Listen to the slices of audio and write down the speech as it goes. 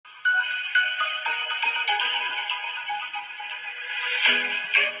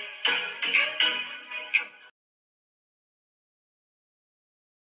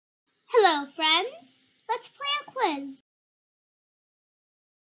Hello, friends. Let's play a quiz.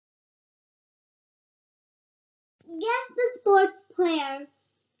 Guess the sports players.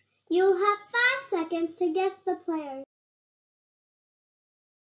 You'll have 5 seconds to guess the players.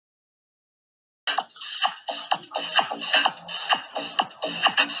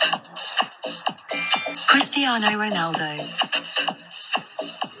 Cristiano Ronaldo,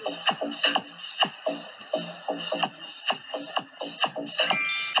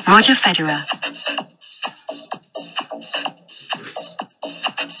 Roger Federer,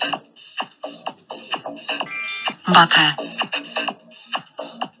 Mbappe,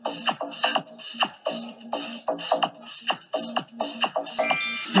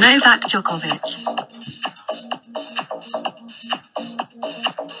 Novak Djokovic,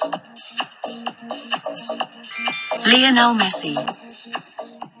 Lionel Messi,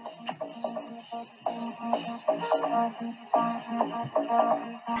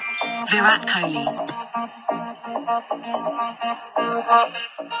 Virat Kohli,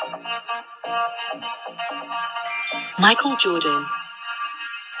 Michael Jordan,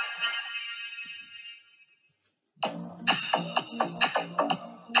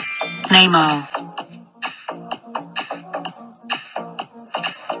 Neymar,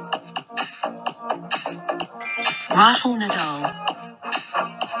 Rafael Nadal,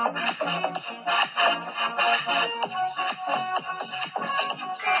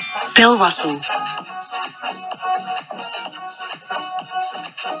 Bill Russell,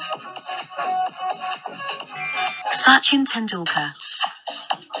 Sachin Tendulkar,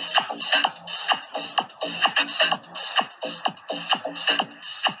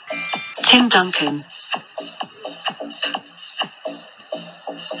 Tim Duncan,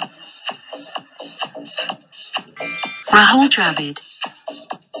 Rahul Dravid,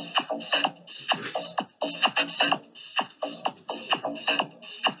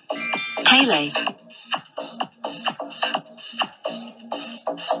 Pele,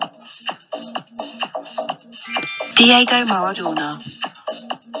 Diego Maradona,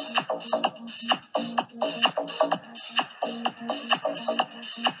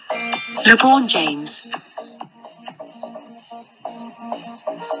 LeBron James,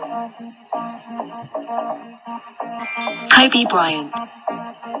 Kobe Bryant,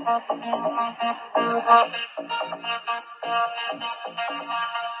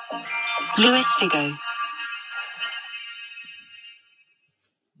 Luis Figo,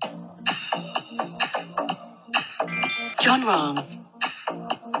 John Rahm,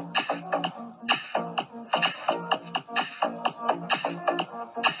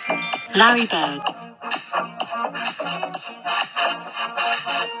 Larry Bird,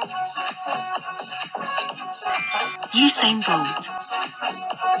 Usain Bolt,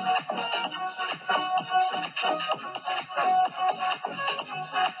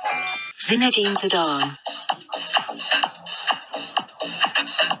 Zinedine Zidane,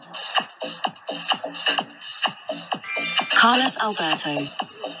 Carlos Alberto,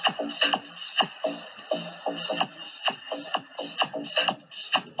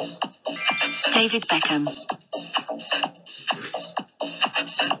 David Beckham,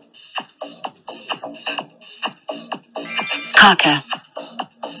 Kaka,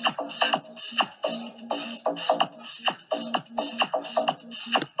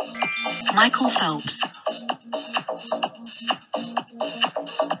 Michael Phelps,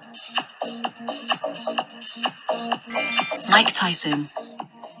 Mike Tyson,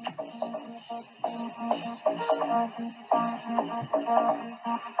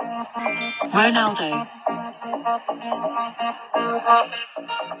 Ronaldo,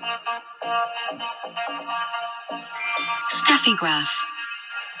 Steffi Graf,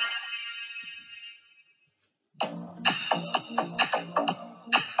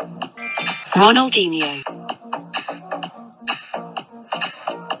 Ronaldinho,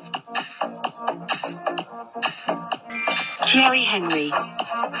 Thierry Henry,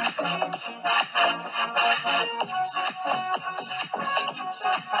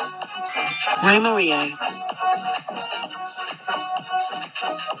 Romario,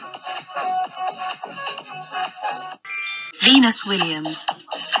 Venus Williams,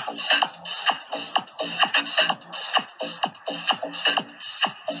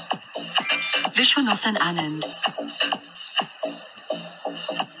 Vishwanathan Anand,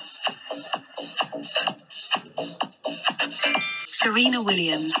 Serena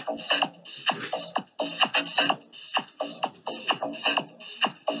Williams,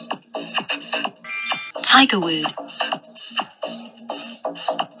 Tiger Wood,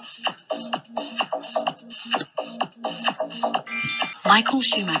 Michael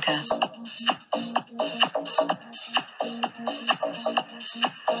Schumacher.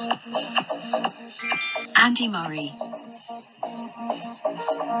 Andy Murray.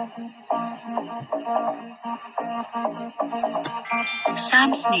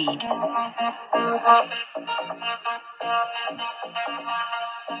 Sam Snead.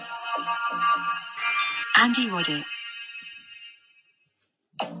 Andy Roddick.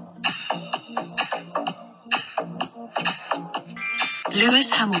 Lewis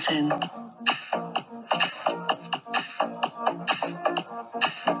Hamilton.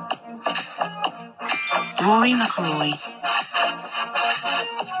 Rory McIlroy.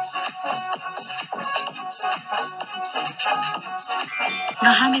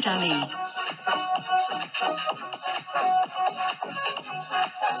 Muhammad Ali.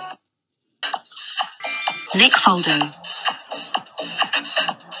 Nick Faldo.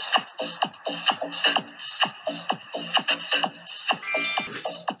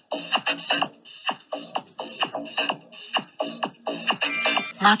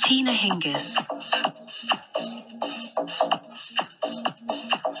 Martina Hingis.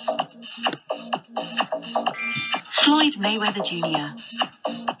 Floyd Mayweather Jr.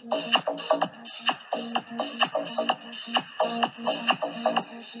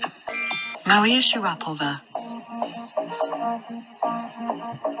 Maria Sharapova.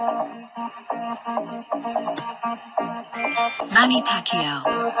 Manny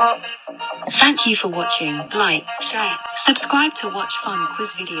Pacquiao. Thank you for watching. Like, share, subscribe to watch fun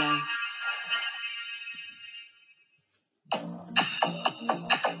quiz video.